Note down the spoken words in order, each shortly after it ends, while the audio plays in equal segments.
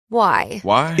Why?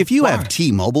 Why? If you have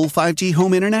T-Mobile 5G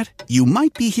home internet, you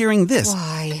might be hearing this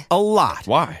Why? a lot.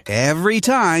 Why? Every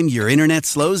time your internet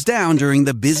slows down during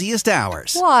the busiest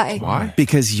hours. Why? Why?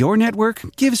 Because your network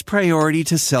gives priority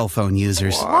to cell phone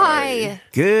users. Why?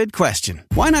 Good question.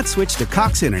 Why not switch to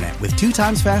Cox Internet with 2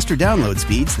 times faster download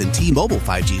speeds than T-Mobile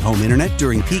 5G home internet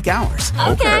during peak hours?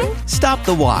 Okay. Stop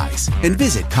the whys and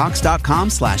visit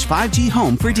cox.com/5G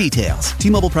home for details.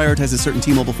 T-Mobile prioritizes certain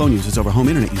T-Mobile phone users over home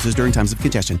internet users during times of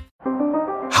congestion.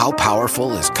 How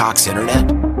powerful is Cox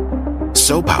Internet?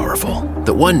 So powerful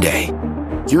that one day,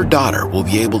 your daughter will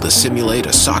be able to simulate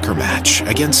a soccer match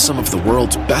against some of the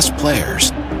world's best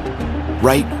players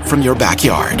right from your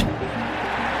backyard.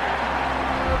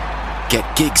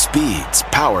 Get gig speeds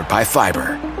powered by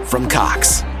fiber from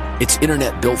Cox. It's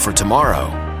internet built for tomorrow,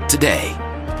 today.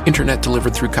 Internet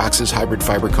delivered through Cox's hybrid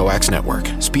fiber coax network.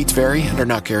 Speeds vary and are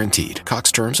not guaranteed.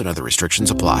 Cox terms and other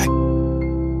restrictions apply.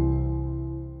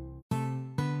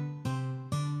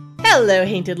 Hello,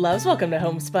 Hainted Loves. Welcome to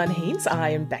Homespun Haints. I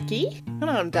am Becky. And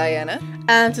I'm Diana.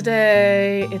 And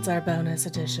today, it's our bonus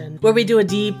edition, where we do a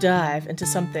deep dive into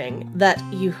something that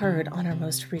you heard on our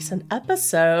most recent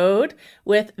episode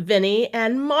with Vinny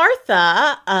and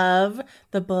Martha of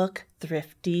the book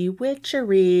Thrifty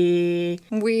Witchery.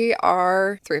 We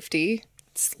are thrifty,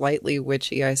 slightly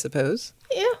witchy, I suppose.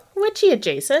 Yeah, witchy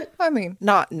adjacent. I mean,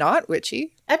 not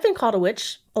witchy. I've been called a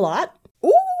witch a lot.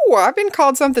 Ooh, I've been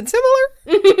called something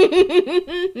similar.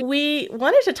 We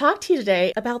wanted to talk to you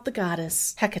today about the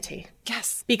goddess Hekate.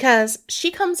 Yes. Because she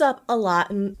comes up a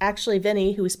lot, and actually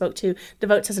Vinny, who we spoke to,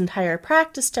 devotes his entire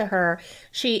practice to her.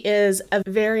 She is a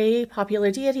very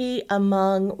popular deity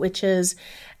among witches,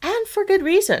 and for good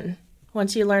reason,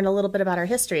 once you learn a little bit about her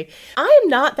history. I am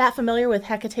not that familiar with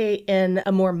Hekate in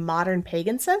a more modern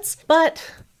pagan sense,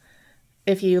 but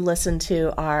if you listen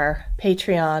to our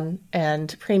Patreon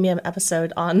and premium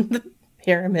episode on the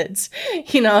pyramids,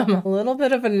 you know I'm a little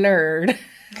bit of a nerd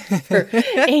for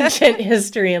ancient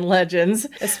history and legends,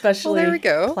 especially well, there we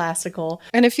go. Classical.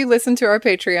 And if you listen to our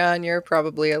Patreon, you're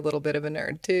probably a little bit of a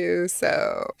nerd too,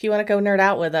 so if you want to go nerd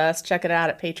out with us, check it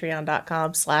out at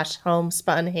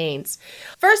patreon.com/homespunhaints.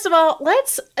 First of all,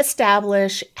 let's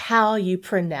establish how you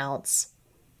pronounce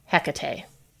Hekate.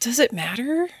 does it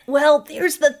matter? Well,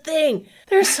 here's the thing.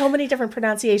 There's so many different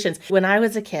pronunciations. When I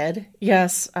was a kid,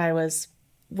 yes, I was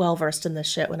well-versed in this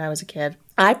shit when I was a kid,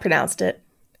 I pronounced it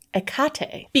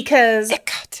Hekate because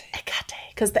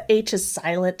the H is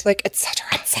silent. Like, etc.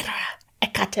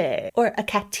 Hekate or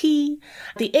Hekate.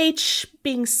 The H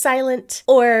being silent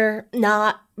or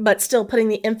not, but still putting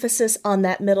the emphasis on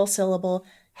that middle syllable,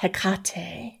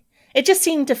 Hekate. It just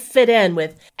seemed to fit in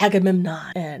with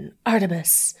Agamemnon and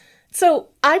Artemis. So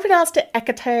I pronounced it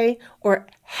Hekate or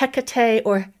Hekate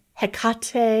or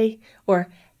Hekate or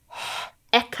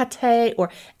Hekate or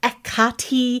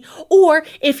Hekate, or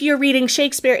if you're reading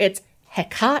Shakespeare, it's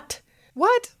Hekate.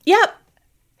 What? Yep.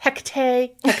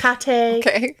 Hekate, Hekate,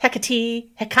 Okay. Hekate,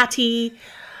 Hekate,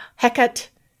 Hecate.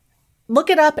 Look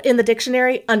it up in the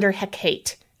dictionary under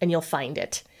Hekate, and you'll find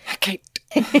it. Hekate.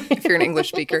 If you're an English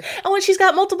speaker. Oh, and she's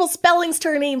got multiple spellings to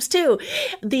her names, too.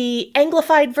 The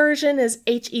Anglified version is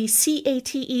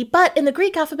Hecate, but in the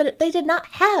Greek alphabet, they did not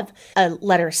have a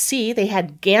letter C. They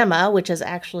had gamma, which is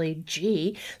actually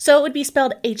G. So it would be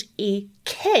spelled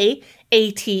Hekate,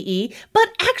 but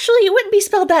actually it wouldn't be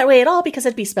spelled that way at all because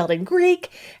it'd be spelled in Greek.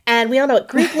 And we all know what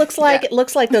Greek looks like. Yeah. It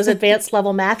looks like those advanced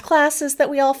level math classes that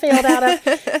we all failed out of.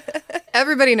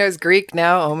 Everybody knows Greek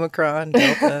now, Omicron,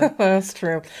 Delta. That's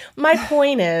true. My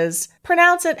point is,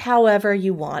 pronounce it however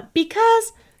you want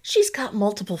because she's got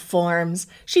multiple forms.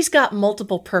 She's got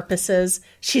multiple purposes.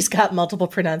 She's got multiple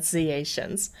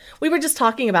pronunciations. We were just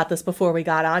talking about this before we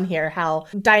got on here, how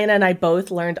Diana and I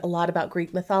both learned a lot about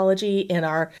Greek mythology in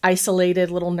our isolated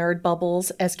little nerd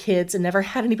bubbles as kids and never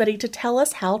had anybody to tell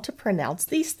us how to pronounce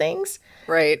these things.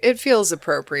 Right. It feels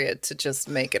appropriate to just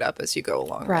make it up as you go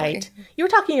along. Right. Really. You were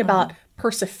talking about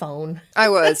Persephone. I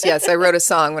was, yes. I wrote a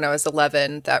song when I was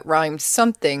 11 that rhymed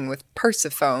something with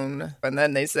Persephone. And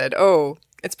then they said, oh,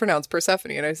 it's pronounced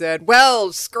Persephone. And I said,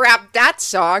 well, scrap that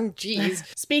song. Jeez.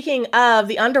 Speaking of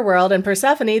the underworld and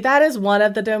Persephone, that is one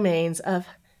of the domains of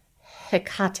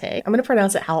Hekate. I'm going to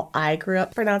pronounce it how I grew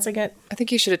up pronouncing it. I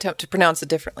think you should attempt to pronounce it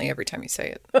differently every time you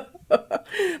say it.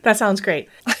 That sounds great.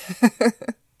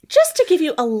 Just to give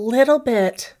you a little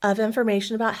bit of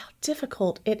information about how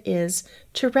difficult it is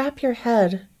to wrap your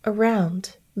head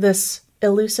around this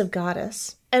elusive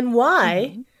goddess and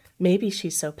why maybe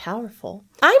she's so powerful.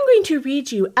 I'm going to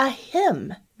read you a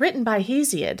hymn written by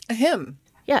Hesiod. A hymn?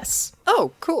 Yes.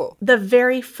 Oh, cool. The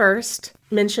very first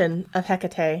mention of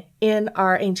Hekate in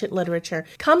our ancient literature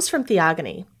comes from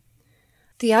Theogony.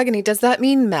 Theogony, does that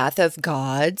mean math of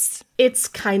gods? It's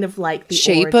kind of like the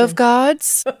Shape origin. of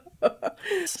gods?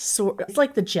 It's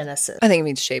like the Genesis. I think it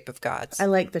means shape of gods. I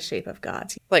like the shape of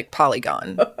gods. Like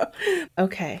polygon.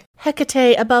 Okay.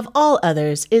 Hekate, above all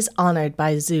others, is honored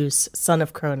by Zeus, son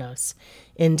of Kronos.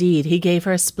 Indeed, he gave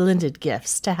her splendid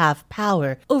gifts to have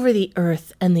power over the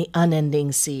earth and the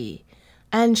unending sea.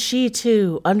 And she,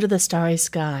 too, under the starry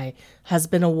sky, has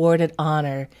been awarded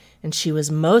honor, and she was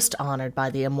most honored by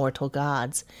the immortal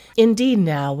gods. Indeed,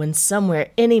 now, when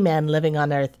somewhere any man living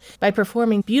on earth, by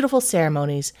performing beautiful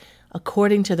ceremonies,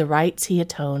 according to the rites he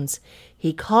atones,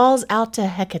 he calls out to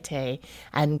Hekate,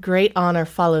 and great honor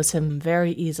follows him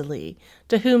very easily,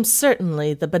 to whom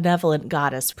certainly the benevolent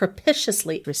goddess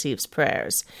propitiously receives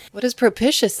prayers. What does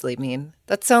propitiously mean?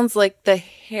 That sounds like the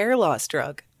hair loss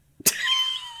drug.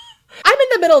 I'm in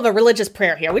the middle of a religious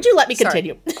prayer here. Would you let me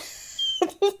continue?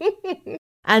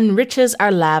 And riches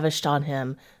are lavished on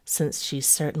him, since she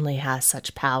certainly has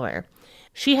such power.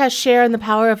 She has share in the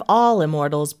power of all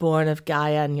immortals born of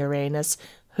Gaia and Uranus,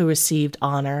 who received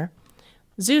honor.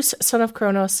 Zeus, son of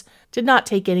Kronos, did not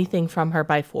take anything from her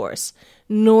by force,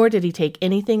 nor did he take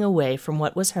anything away from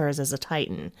what was hers as a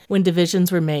Titan, when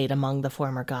divisions were made among the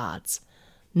former gods.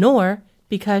 Nor,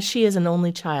 because she is an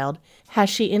only child, has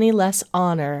she any less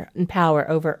honor and power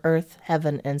over earth,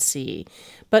 heaven, and sea,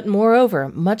 but moreover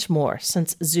much more,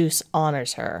 since Zeus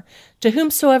honors her. To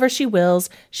whomsoever she wills,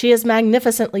 she is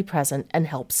magnificently present and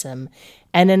helps him,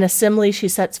 and in assembly she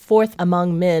sets forth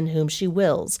among men whom she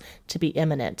wills to be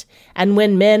eminent. And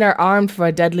when men are armed for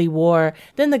a deadly war,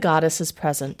 then the goddess is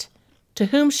present. To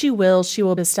whom she will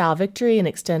bestow victory and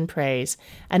extend praise,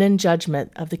 and in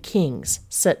judgment of the kings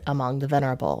sit among the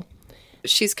venerable.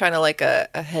 She's kind of like a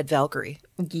head Valkyrie.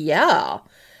 Yeah.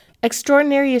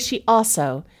 Extraordinary is she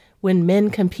also. When men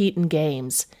compete in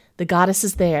games, the goddess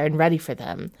is there and ready for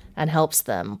them, and helps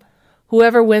them.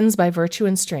 Whoever wins by virtue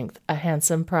and strength a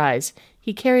handsome prize,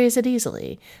 he carries it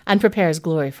easily, and prepares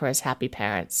glory for his happy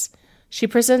parents. She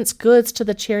presents goods to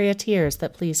the charioteers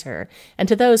that please her, and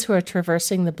to those who are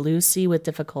traversing the blue sea with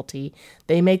difficulty,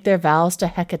 they make their vows to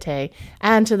Hekate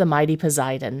and to the mighty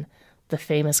Poseidon. The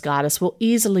famous goddess will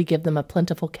easily give them a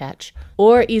plentiful catch,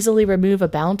 or easily remove a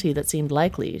bounty that seemed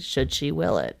likely, should she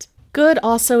will it. Good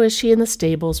also is she in the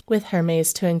stables with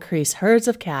Hermes to increase herds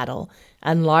of cattle,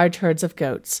 and large herds of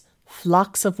goats,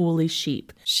 flocks of woolly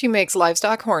sheep. She makes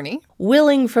livestock horny.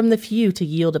 Willing from the few to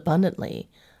yield abundantly,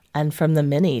 and from the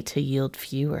many to yield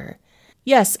fewer.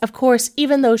 Yes, of course,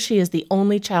 even though she is the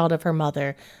only child of her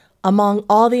mother, among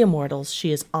all the immortals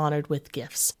she is honored with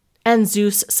gifts. And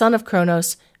Zeus, son of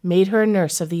Kronos, made her a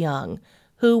nurse of the young,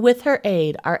 who with her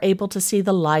aid are able to see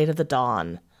the light of the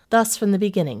dawn. Thus from the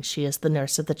beginning she is the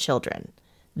nurse of the children.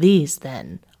 These,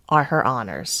 then, are her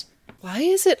honors. Why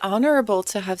is it honorable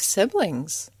to have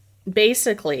siblings?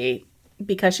 Basically,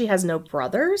 because she has no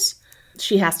brothers,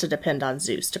 she has to depend on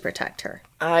Zeus to protect her.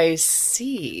 I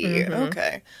see.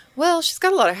 Okay. Well, she's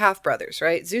got a lot of half-brothers,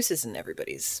 right? Zeus isn't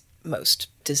everybody's most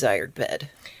desired bed.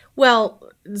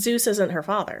 Well, Zeus isn't her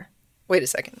father. Wait a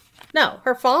second. No,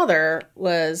 her father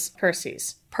was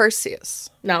Perseus. Perseus.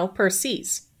 No,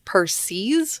 Perseus.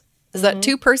 Perseus? Is that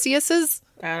two Perseuses?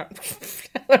 I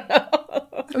don't know.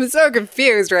 I'm so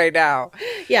confused right now.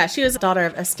 Yeah, she was the daughter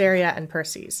of Asteria and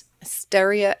Perseus.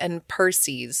 Asteria and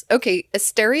Perseus. Okay,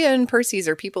 Asteria and Perseus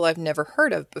are people I've never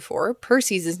heard of before.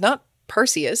 Perseus is not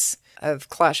Perseus of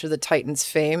Clash of the Titans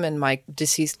fame and my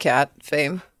deceased cat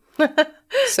fame.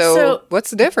 So what's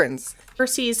the difference?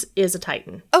 Perseus is a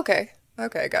Titan. Okay,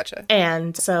 gotcha.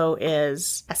 And so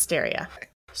is Asteria.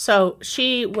 So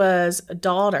she was a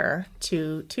daughter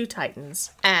to two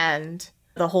Titans, and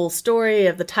the whole story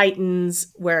of the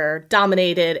Titans were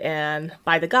dominated and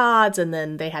by the gods, and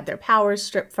then they had their powers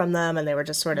stripped from them, and they were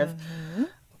just sort of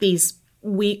these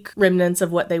weak remnants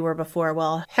of what they were before.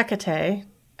 Well, Hekate,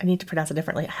 I need to pronounce it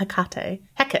differently, Hekate,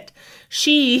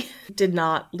 she did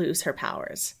not lose her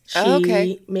powers.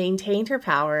 She maintained her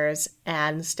powers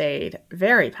and stayed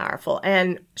very powerful,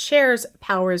 and shares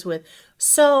powers with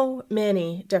so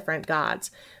many different gods.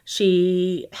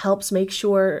 She helps make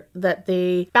sure that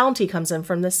the bounty comes in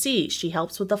from the sea. She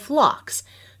helps with the flocks.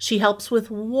 She helps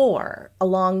with war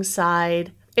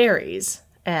alongside Ares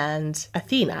and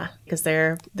Athena, because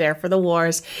they're there for the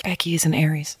wars. Becky is an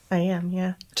Aries. I am,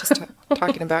 yeah. Just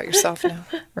talking about yourself now.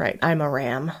 Right, I'm a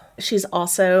ram. She's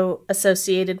also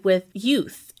associated with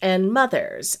youth and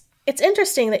mothers. It's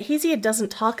interesting that Hesiod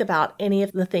doesn't talk about any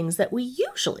of the things that we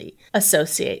usually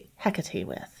associate Hekate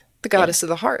with. The goddess of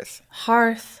the hearth.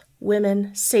 Hearth,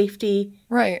 women, safety.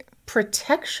 Right.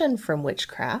 Protection from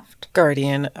witchcraft.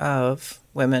 Guardian of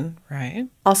women, right.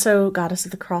 Also goddess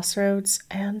of the crossroads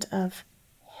and of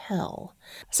hell.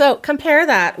 So compare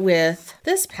that with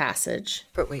this passage.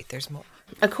 But wait, there's more.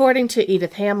 According to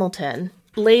Edith Hamilton,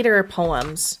 later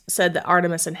poems said that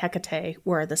Artemis and Hekate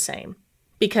were the same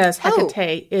because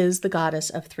Hekate is the goddess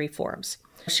of three forms.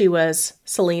 She was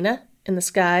Selena in the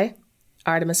sky,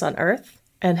 Artemis on earth,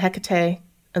 and Hekate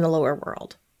in the lower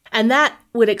world. And that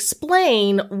would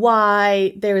explain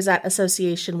why there is that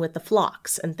association with the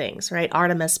flocks and things, right?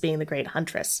 Artemis being the great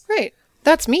huntress. Right.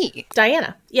 That's me.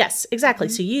 Diana. Yes, exactly.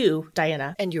 So you,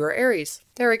 Diana. And you are Aries.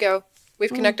 There we go.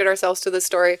 We've connected ourselves to this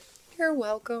story. You're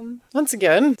welcome. Once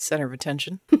again, center of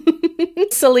attention.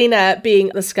 Selena being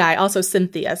the sky. Also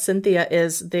Cynthia. Cynthia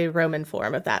is the Roman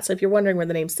form of that. So if you're wondering where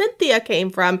the name Cynthia came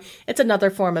from, it's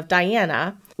another form of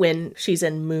Diana when she's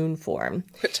in moon form.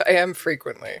 Which I am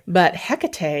frequently. But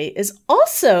Hekate is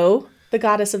also the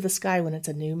goddess of the sky when it's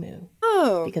a new moon.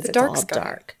 Oh, because the it's dark all sky.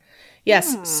 dark.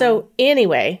 Yes. So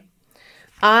anyway,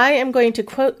 I am going to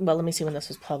quote, well, let me see when this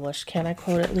was published. Can I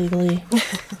quote it legally?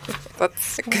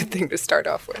 That's a good thing to start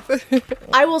off with.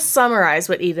 I will summarize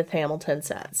what Edith Hamilton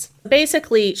says.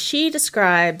 Basically, she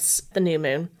describes the new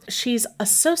moon. She's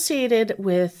associated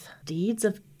with deeds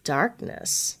of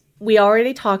darkness. We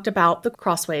already talked about the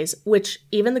crossways, which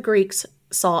even the Greeks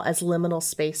saw as liminal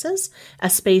spaces, a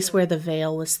space where the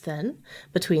veil was thin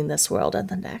between this world and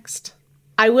the next.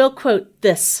 I will quote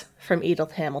this from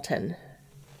Edith Hamilton.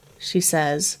 She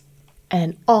says,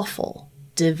 an awful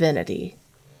divinity.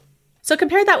 So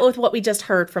compare that with what we just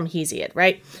heard from Hesiod,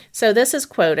 right? So this is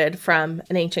quoted from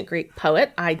an ancient Greek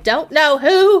poet. I don't know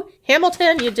who.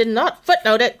 Hamilton, you did not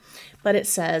footnote it. But it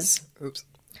says, Oops.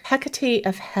 Hekate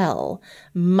of hell,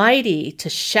 mighty to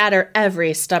shatter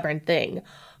every stubborn thing.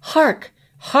 Hark,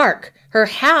 hark, her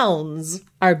hounds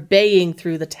are baying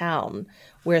through the town.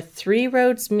 Where three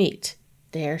roads meet,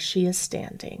 there she is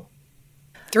standing.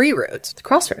 Three roads. The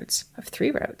crossroads of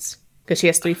three roads. Because she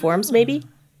has three forms, maybe?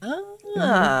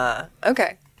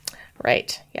 Okay.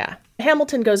 Right, yeah.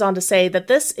 Hamilton goes on to say that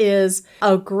this is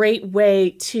a great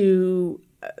way to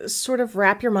sort of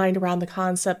wrap your mind around the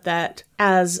concept that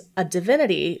as a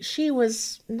divinity, she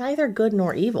was neither good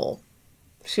nor evil.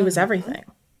 She was everything.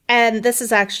 And this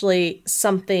is actually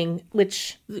something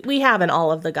which we have in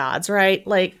all of the gods, right?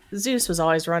 Like Zeus was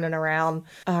always running around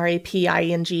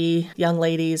raping young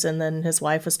ladies, and then his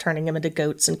wife was turning him into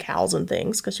goats and cows and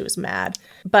things because she was mad.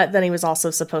 But then he was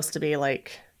also supposed to be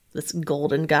like this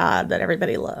golden god that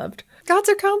everybody loved. Gods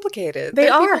are complicated. They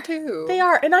They're are. people too. They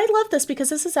are. And I love this because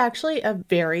this is actually a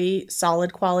very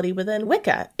solid quality within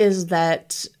Wicca, is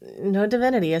that no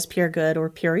divinity is pure good or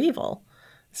pure evil.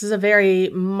 This is a very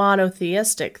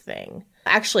monotheistic thing.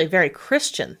 Actually, a very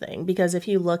Christian thing, because if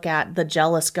you look at the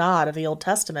jealous God of the Old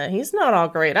Testament, he's not all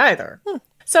great either.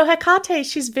 So Hekate,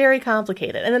 she's very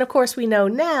complicated. And then, of course, we know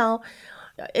now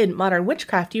in modern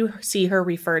witchcraft, you see her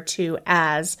referred to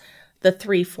as the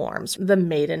three forms, the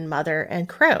maiden, mother, and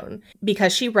crone,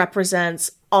 because she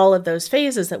represents all of those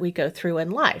phases that we go through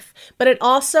in life. But it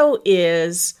also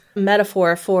is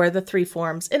metaphor for the three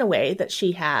forms in a way that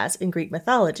she has in Greek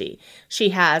mythology. She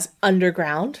has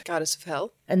underground, Goddess of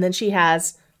hell. and then she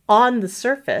has on the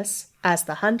surface as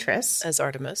the huntress. As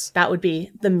Artemis. That would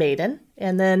be the maiden.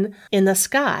 And then in the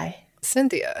sky,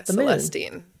 Cynthia. The moon.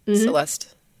 Celestine.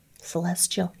 Celeste.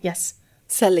 celestial, yes.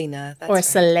 Selena. That's Or right.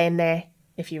 Selene,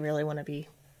 if you really want to be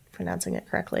pronouncing it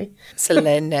correctly.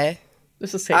 Selene.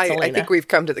 This is I Selena. think we've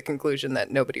come to the conclusion that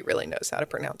nobody really knows how to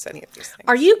pronounce any of these things.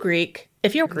 Are you Greek?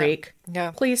 If you're Greek,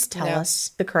 No. please tell No.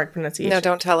 us the correct pronunciation. No,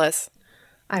 don't tell us.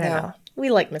 I don't No. know. We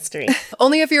like mystery.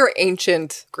 Only if you're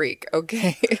ancient Greek,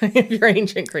 okay? If you're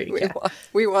ancient Greek, yeah.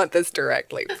 We want this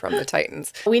directly from the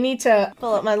Titans. We need to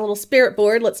pull up my little spirit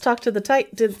board. Let's talk to the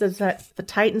Titan. Did the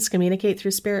Titans communicate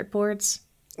through spirit boards?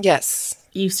 Yes.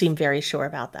 You seem very sure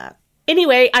about that.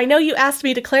 Anyway, I know you asked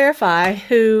me to clarify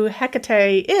who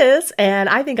Hekate is, and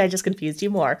I think I just confused you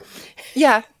more.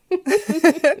 Yeah.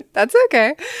 That's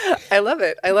okay. I love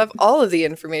it. I love all of the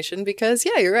information because,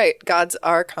 yeah, you're right. Gods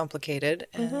are complicated,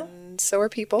 and so are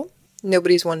people.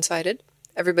 Nobody's one-sided.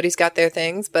 Everybody's got their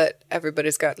things, but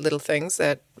everybody's got little things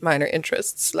that minor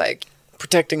interests, like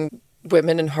protecting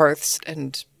women and hearths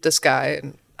and the sky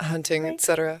and hunting,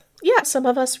 etc. Yeah, some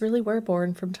of us really were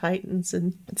born from Titans,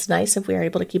 and it's nice if we are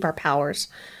able to keep our powers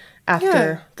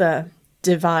after the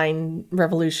divine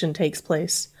revolution takes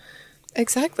place.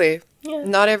 Exactly. Yeah.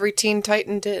 Not every teen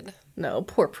Titan did. No,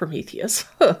 poor Prometheus.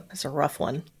 That's a rough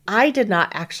one. I did not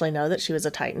actually know that she was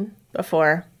a Titan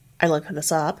before I looked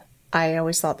this up. I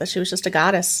always thought that she was just a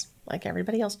goddess, like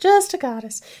everybody else, just a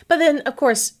goddess. But then, of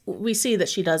course, we see that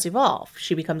she does evolve.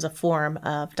 She becomes a form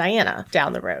of Diana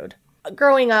down the road.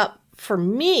 Growing up, for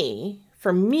me,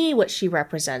 what she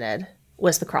represented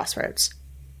was the crossroads.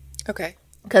 Okay.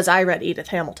 Because I read Edith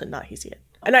Hamilton, not Hesiod.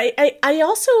 And I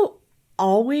also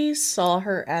always saw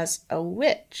her as a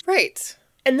witch. Right.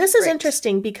 And this is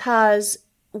interesting because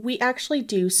we actually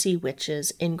do see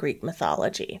witches in Greek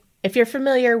mythology. If you're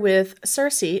familiar with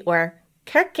Circe, or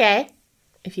Hekate,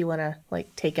 if you want to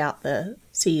like take out the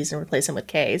C's and replace them with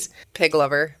K's. Pig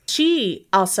lover. She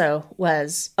also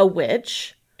was a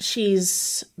witch.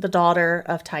 She's the daughter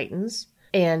of Titans,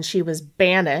 and she was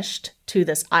banished to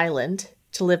this island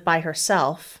to live by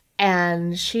herself.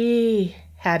 And she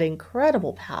had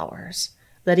incredible powers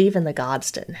that even the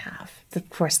gods didn't have. Of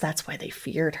course, that's why they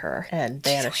feared her and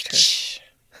banished her.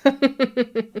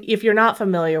 If you're not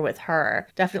familiar with her,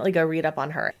 definitely go read up on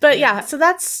her. But yeah, so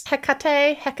that's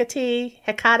Hekate.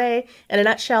 In a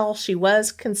nutshell, she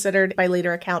was considered by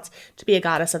later accounts to be a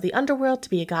goddess of the underworld, to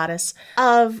be a goddess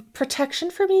of protection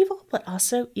from evil, but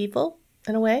also evil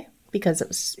in a way, because it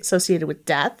was associated with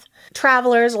death.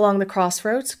 Travelers along the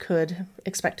crossroads could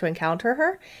expect to encounter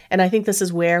her. And I think this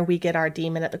is where we get our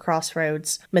demon at the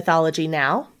crossroads mythology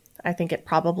now. I think it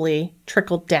probably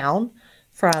trickled down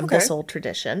from this old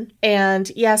tradition.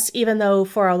 And yes, even though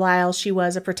for a while she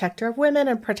was a protector of women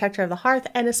and protector of the hearth,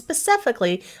 and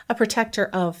specifically a protector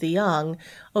of the young,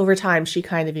 over time she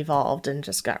kind of evolved and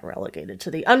just got relegated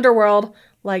to the underworld,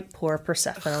 like poor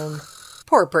Persephone.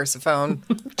 Poor Persephone.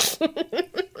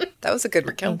 That was a good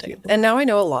recounting. And now I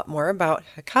know a lot more about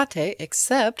Hekate,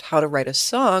 except how to write a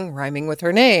song rhyming with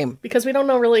her name. Because we don't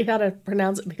know really how to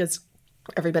pronounce it, because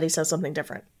everybody says something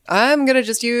different. I'm going to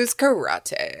just use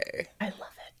karate. I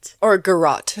love it. Or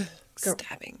garrote.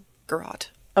 Stabbing.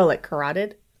 Garrote. Oh, like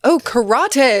carotid? Oh,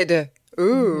 carotid.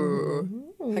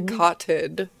 Ooh.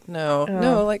 Hekate.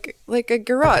 No, like a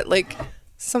garrote, like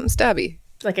something stabby.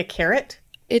 Like a carrot?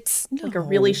 It's like a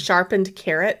really sharpened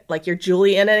carrot, like you're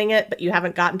julienning it, but you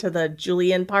haven't gotten to the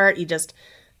julienne part. You just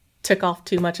took off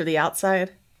too much of the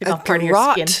outside. Took off part of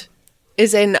your skin.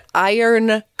 Is an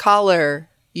iron collar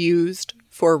used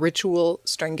for ritual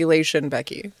strangulation,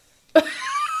 Becky. What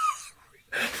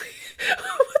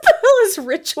the hell is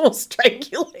ritual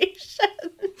strangulation?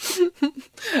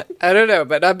 I don't know,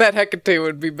 but I bet Hekate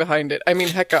would be behind it. I mean,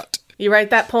 Hekate. You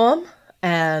write that poem,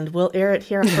 and we'll air it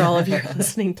here for all of your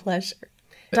listening pleasure.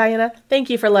 Diana, thank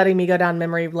you for letting me go down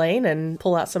memory lane and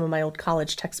pull out some of my old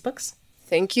college textbooks.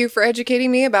 Thank you for educating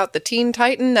me about the teen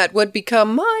titan that would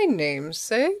become my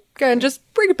namesake, and just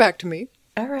bring it back to me.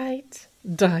 All right,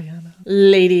 Diana,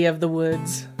 Lady of the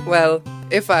Woods. Well,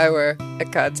 if I were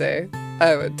Hekate,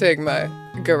 I would take my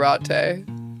garrote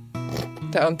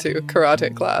down to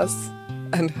karate class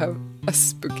and have a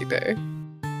spooky day.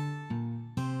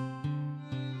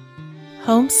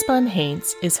 Homespun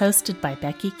Haints is hosted by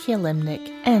Becky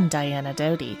Kielimnik and Diana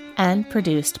Doty, and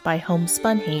produced by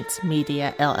Homespun Haints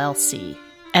Media LLC.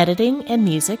 Editing and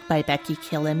music by Becky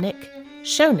Kielimnik.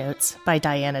 Show notes by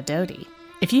Diana Doty.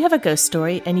 If you have a ghost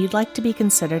story and you'd like to be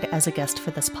considered as a guest for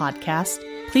this podcast,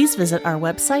 please visit our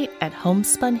website at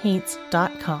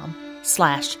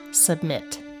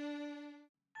homespunhaints.com/submit.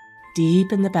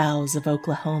 Deep in the bowels of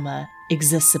Oklahoma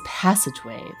exists a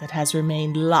passageway that has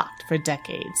remained locked for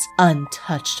decades,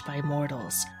 untouched by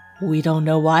mortals. We don't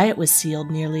know why it was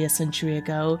sealed nearly a century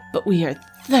ago, but we are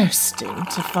thirsting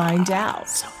to find out.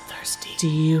 So thirsty. Do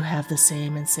you have the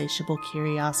same insatiable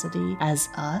curiosity as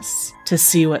us to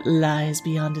see what lies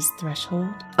beyond his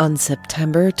threshold? On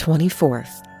September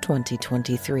 24th,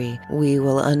 2023, we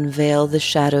will unveil the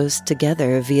shadows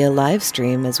together via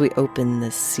livestream as we open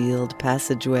this sealed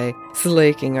passageway,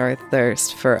 slaking our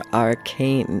thirst for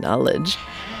arcane knowledge.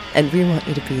 And we want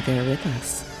you to be there with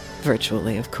us.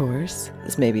 Virtually, of course.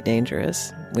 This may be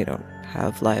dangerous. We don't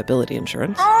have liability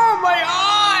insurance. Oh, my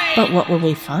eye! But what will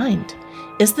we find?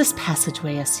 Is this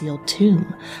passageway a sealed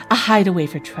tomb, a hideaway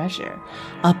for treasure,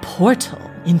 a portal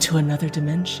into another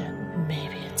dimension?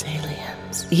 Maybe it's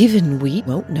aliens. Even we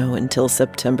won't know until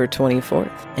September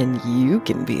 24th, and you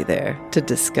can be there to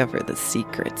discover the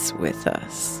secrets with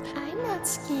us. I'm not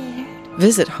scared.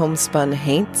 Visit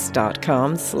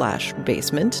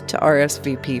homespunhaints.com/basement to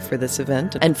RSVP for this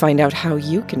event and find out how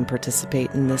you can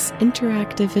participate in this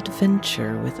interactive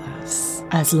adventure with us.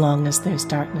 As long as there's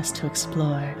darkness to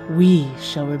explore, we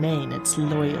shall remain its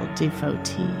loyal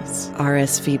devotees.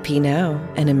 RSVP now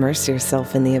and immerse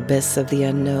yourself in the abyss of the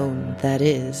unknown that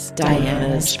is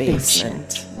Diana's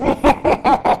Basement.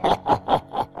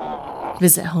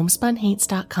 Visit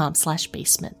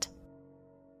homespunhaints.com/basement.